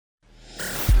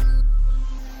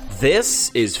This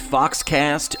is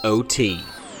FOXCast OT,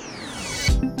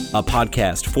 a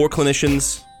podcast for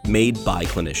clinicians, made by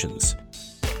clinicians.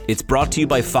 It's brought to you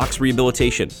by Fox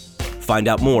Rehabilitation. Find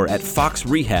out more at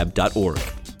foxrehab.org.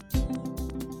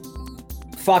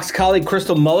 Fox colleague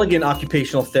Crystal Mulligan,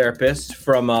 occupational therapist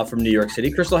from New York City.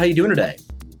 Crystal, how you doing today?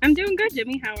 I'm doing good,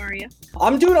 Jimmy. How are you?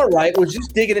 I'm doing all right. We're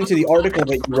just digging into the article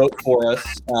that you wrote for us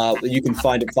that you can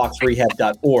find at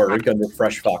foxrehab.org under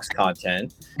Fresh Fox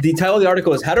content. The title of the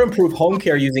article is How to Improve Home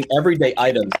Care Using Everyday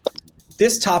Items.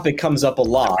 This topic comes up a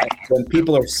lot when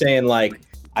people are saying, like,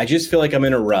 I just feel like I'm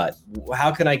in a rut. How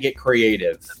can I get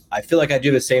creative? I feel like I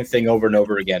do the same thing over and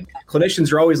over again.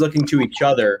 Clinicians are always looking to each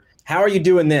other. How are you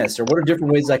doing this? Or what are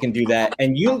different ways I can do that?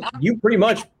 And you pretty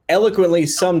much eloquently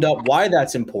summed up why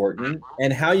that's important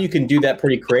and how you can do that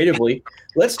pretty creatively.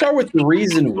 Let's start with the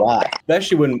reason why,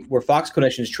 especially when we're Fox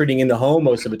clinicians treating in the home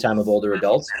most of the time of older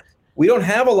adults. We don't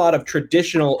have a lot of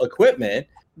traditional equipment.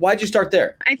 Why'd you start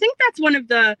there? I think that's one of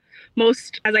the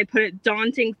most, as I put it,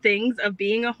 daunting things of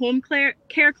being a home care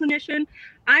clinician.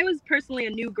 I was personally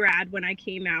a new grad when I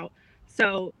came out.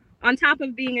 So on top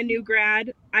of being a new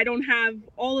grad, I don't have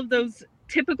all of those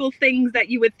typical things that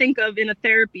you would think of in a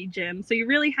therapy gym. So you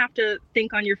really have to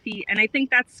think on your feet. And I think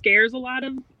that scares a lot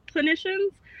of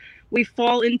clinicians. We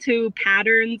fall into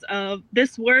patterns of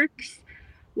this works,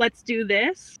 let's do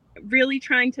this. Really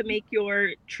trying to make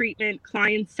your treatment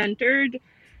client-centered,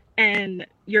 and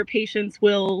your patients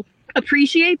will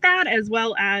appreciate that as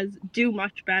well as do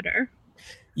much better.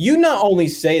 You not only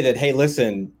say that, hey,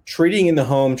 listen, treating in the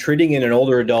home, treating in an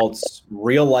older adult's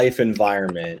real life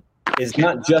environment is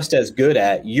not just as good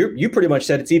at, you pretty much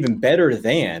said it's even better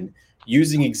than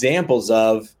using examples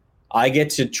of, I get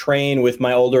to train with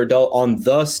my older adult on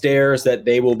the stairs that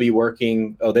they will be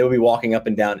walking up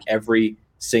and down every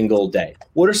single day.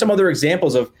 What are some other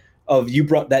examples of you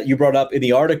brought up in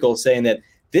the article saying that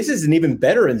this is an even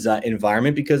better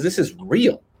environment because this is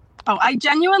real? Oh, I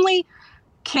genuinely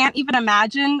can't even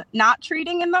imagine not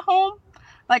treating in the home.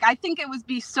 Like, I think it would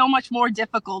be so much more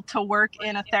difficult to work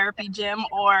in a therapy gym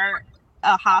or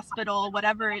a hospital,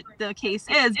 whatever the case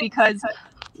is, because,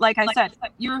 like I said,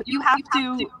 you have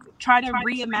to try to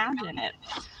reimagine it.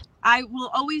 I will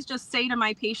always just say to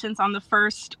my patients on the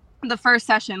first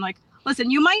session, like,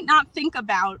 listen, you might not think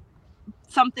about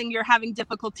something you're having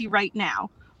difficulty right now,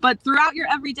 but throughout your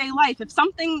everyday life, if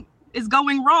something is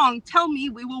going wrong, tell me,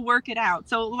 we will work it out.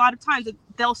 So a lot of times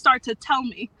they'll start to tell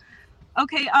me,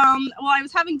 okay, well, I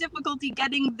was having difficulty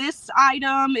getting this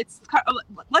item.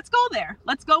 Let's go there.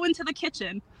 Let's go into the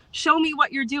kitchen. Show me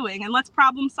what you're doing, and let's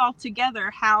problem solve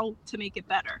together how to make it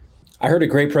better. I heard a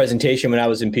great presentation when I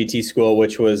was in PT school,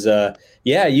 which was,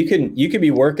 you could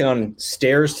be working on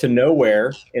stairs to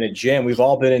nowhere in a gym. We've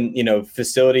all been in,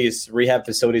 facilities, rehab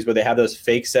facilities where they have those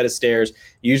fake set of stairs,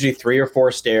 usually 3 or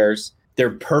 4 stairs.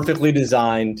 They're perfectly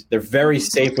designed. They're very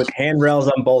safe with handrails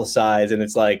on both sides. And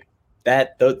it's like,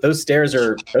 those stairs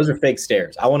those are fake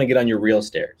stairs. I want to get on your real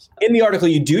stairs. In the article,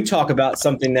 you do talk about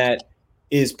something that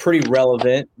is pretty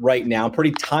relevant right now,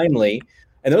 pretty timely.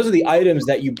 And those are the items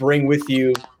that you bring with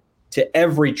you to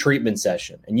every treatment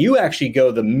session. And you actually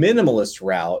go the minimalist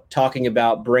route, talking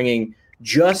about bringing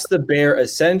just the bare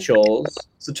essentials.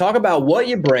 So talk about what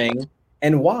you bring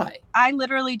and why. I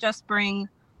literally just bring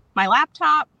my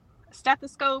laptop,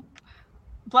 stethoscope,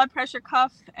 blood pressure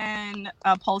cuff, and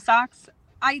pulse ox.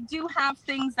 I do have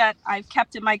things that I've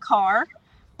kept in my car,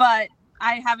 but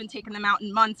I haven't taken them out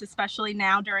in months, especially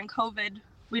now during COVID.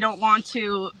 We don't want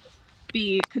to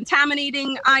be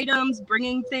contaminating items,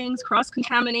 bringing things,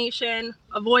 cross-contamination,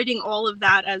 avoiding all of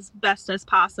that as best as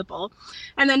possible.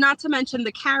 And then not to mention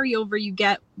the carryover you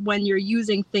get when you're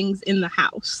using things in the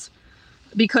house,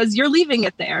 because you're leaving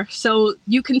it there. So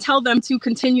you can tell them to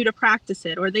continue to practice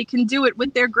it, or they can do it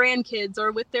with their grandkids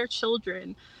or with their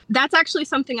children. That's actually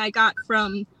something I got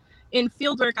from in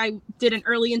fieldwork. I did an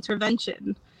early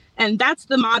intervention, and that's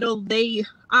the model they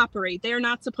operate. They're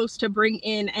not supposed to bring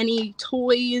in any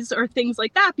toys or things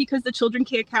like that because the children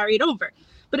can't carry it over.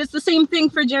 But it's the same thing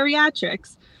for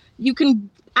geriatrics. You can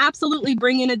absolutely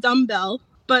bring in a dumbbell,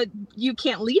 but you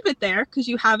can't leave it there because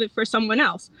you have it for someone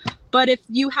else. But if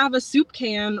you have a soup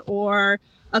can or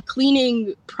a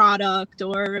cleaning product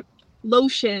or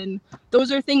lotion,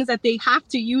 those are things that they have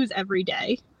to use every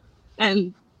day.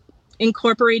 And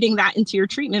incorporating that into your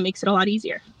treatment makes it a lot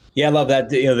easier. Yeah, I love that.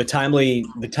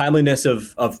 The timeliness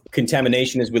of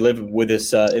contamination as we live with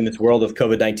this in this world of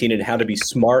COVID-19 and how to be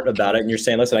smart about it. And you're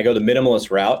saying, listen, I go the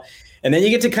minimalist route, and then you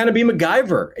get to kind of be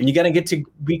MacGyver, and you got to get to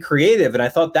be creative. And I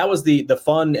thought that was the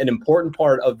fun and important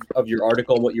part of your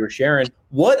article and what you were sharing.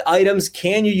 What items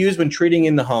can you use when treating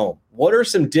in the home? What are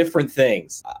some different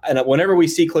things? And whenever we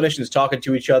see clinicians talking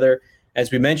to each other,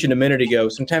 as we mentioned a minute ago,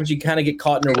 sometimes you kind of get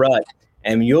caught in a rut.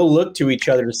 And you'll look to each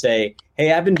other to say,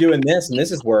 hey, I've been doing this and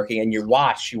this is working. And you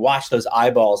watch those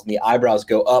eyeballs and the eyebrows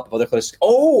go up. Other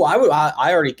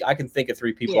clinicians, I can think of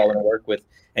 3 people I want to work with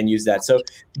and use that. So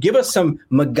give us some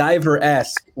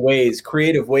MacGyver-esque ways,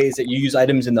 creative ways that you use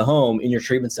items in the home in your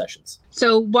treatment sessions.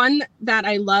 So one that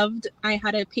I loved, I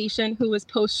had a patient who was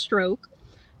post-stroke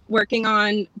working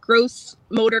on gross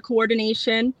motor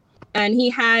coordination. And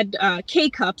he had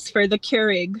K-cups for the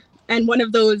Keurig and one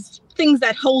of those things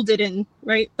that hold it in,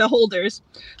 right? The holders.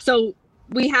 So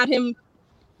we had him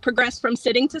progress from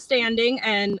sitting to standing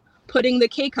and putting the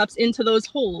K-cups into those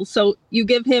holes. So you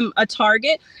give him a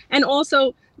target, and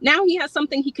also now he has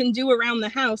something he can do around the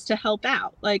house to help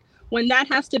out. Like when that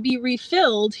has to be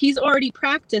refilled, he's already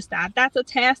practiced that. That's a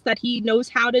task that he knows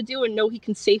how to do and know he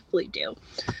can safely do.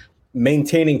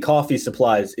 Maintaining coffee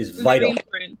supplies is vital.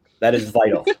 That is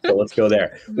vital. So let's go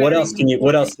there. What else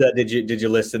did you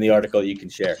list in the article you can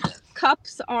share?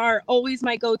 Cups are always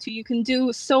my go-to. You can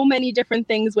do so many different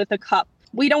things with a cup.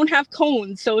 We don't have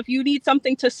cones, so if you need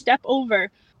something to step over,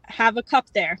 have a cup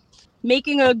there.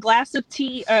 Making a glass of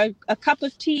tea, a cup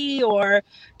of tea, or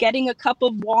getting a cup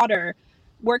of water,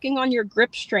 working on your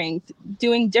grip strength,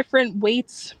 doing different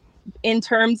weights in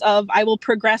terms of I will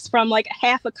progress from like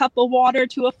half a cup of water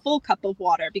to a full cup of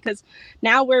water, because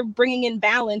now we're bringing in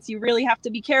balance. You really have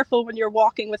to be careful when you're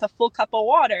walking with a full cup of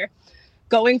water.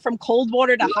 Going from cold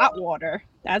water to hot water,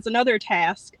 that's another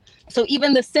task. So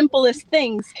even the simplest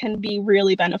things can be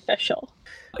really beneficial.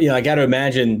 I got to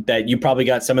imagine that you probably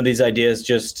got some of these ideas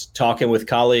just talking with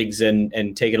colleagues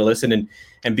and taking a listen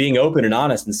and being open and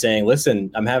honest and saying,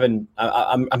 listen, I'm having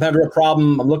a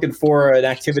problem. I'm looking for an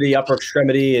activity, upper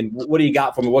extremity. And what do you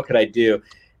got for me? What could I do?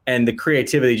 And the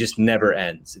creativity just never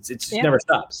ends. It just never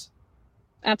stops.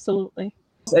 Absolutely.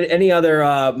 Any other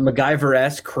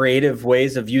MacGyver-esque creative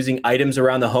ways of using items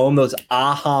around the home, those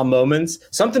aha moments,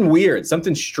 something weird,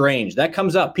 something strange that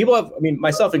comes up? People have,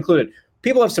 myself included,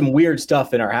 people have some weird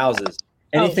stuff in our houses.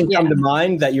 Anything come to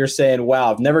mind that you're saying,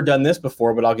 wow, I've never done this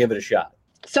before, but I'll give it a shot?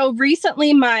 So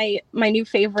recently my new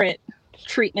favorite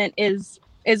treatment is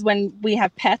when we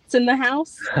have pets in the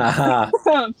house.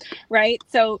 Right?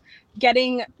 So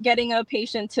getting a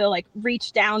patient to like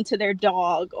reach down to their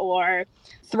dog or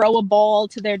throw a ball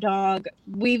to their dog.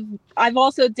 I've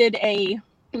also did a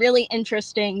really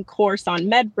interesting course on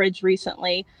MedBridge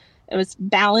recently. It was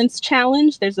Balance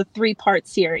Challenge. There's a 3-part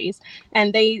series,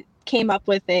 and they came up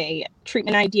with a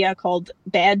treatment idea called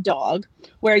Bad Dog,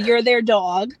 where you're their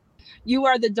dog, you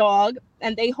are the dog,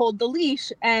 and they hold the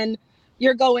leash, and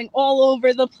you're going all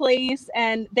over the place,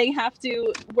 and they have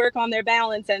to work on their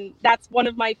balance. And that's one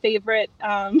of my favorite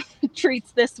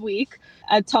treats this week.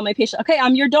 I tell my patient, okay,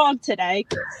 I'm your dog today,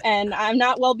 and I'm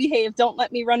not well behaved. Don't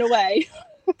let me run away.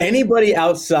 Anybody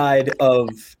outside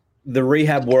of the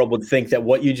rehab world would think that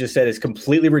what you just said is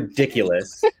completely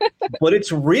ridiculous, but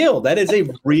it's real. That is a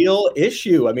real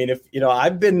issue. If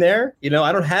I've been there,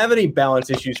 I don't have any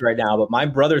balance issues right now, but my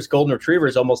brother's golden retriever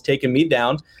is almost taking me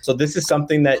down. So this is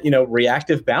something that,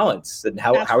 reactive balance, and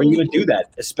how are you going to do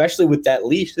that? Especially with that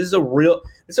leash. This is a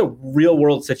real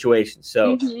world situation.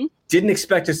 So didn't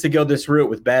expect us to go this route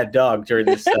with Bad Dog during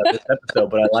this episode,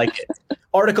 but I like it.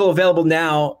 Article available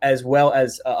now, as well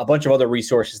as a bunch of other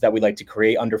resources that we like to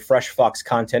create under Fresh Fox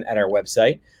content at our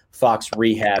website,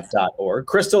 foxrehab.org.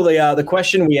 Crystal, the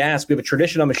question we ask, we have a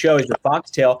tradition on the show, is the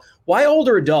Foxtail. Why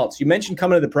older adults? You mentioned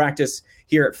coming to the practice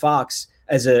here at Fox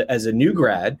as a new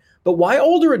grad, but why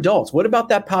older adults? What about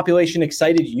that population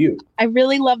excited you? I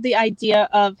really love the idea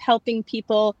of helping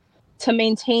people to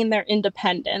maintain their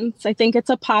independence. I think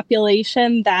it's a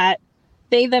population that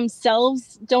they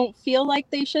themselves don't feel like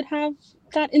they should have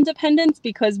that independence,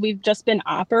 because we've just been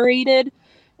operated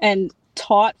and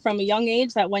taught from a young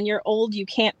age that when you're old, you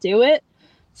can't do it.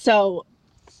 So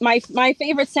my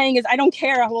favorite saying is, I don't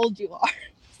care how old you are.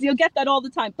 You'll get that all the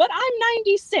time, but I'm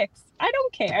 96. I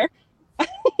don't care.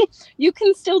 You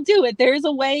can still do it. There is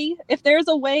a way. If there's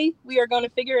a way, we are going to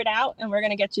figure it out, and we're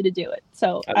going to get you to do it.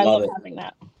 So I love having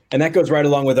that. And that goes right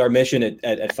along with our mission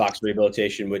at Fox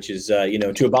Rehabilitation, which is,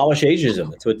 to abolish ageism.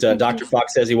 That's what Dr.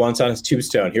 Fox says he wants on his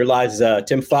tombstone. Here lies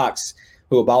Tim Fox,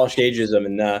 who abolished ageism.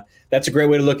 And that's a great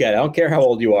way to look at it. I don't care how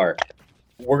old you are.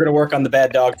 we're going to work on the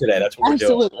bad dog today. That's what we're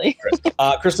doing. Absolutely.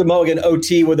 Crystal Mulligan,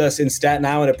 OT, with us in Staten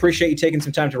Island. Appreciate you taking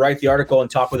some time to write the article and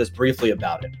talk with us briefly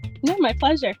about it. Yeah, my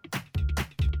pleasure.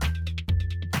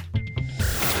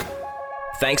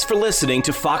 Thanks for listening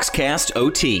to FOXCast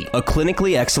OT, a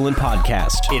clinically excellent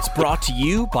podcast. It's brought to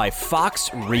you by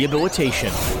Fox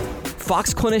Rehabilitation.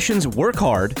 Fox clinicians work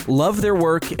hard, love their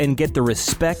work, and get the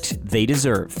respect they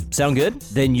deserve. Sound good?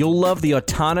 Then you'll love the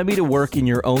autonomy to work in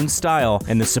your own style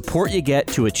and the support you get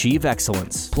to achieve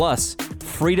excellence. Plus,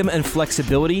 freedom and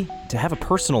flexibility to have a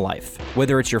personal life.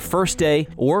 Whether it's your first day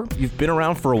or you've been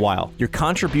around for a while, your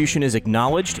contribution is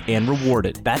acknowledged and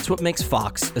rewarded. That's what makes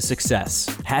Fox a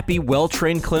success. Happy,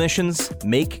 well-trained clinicians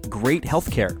make great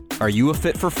healthcare. Are you a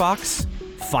fit for Fox?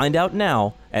 Find out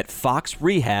now at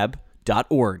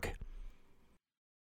foxrehab.org.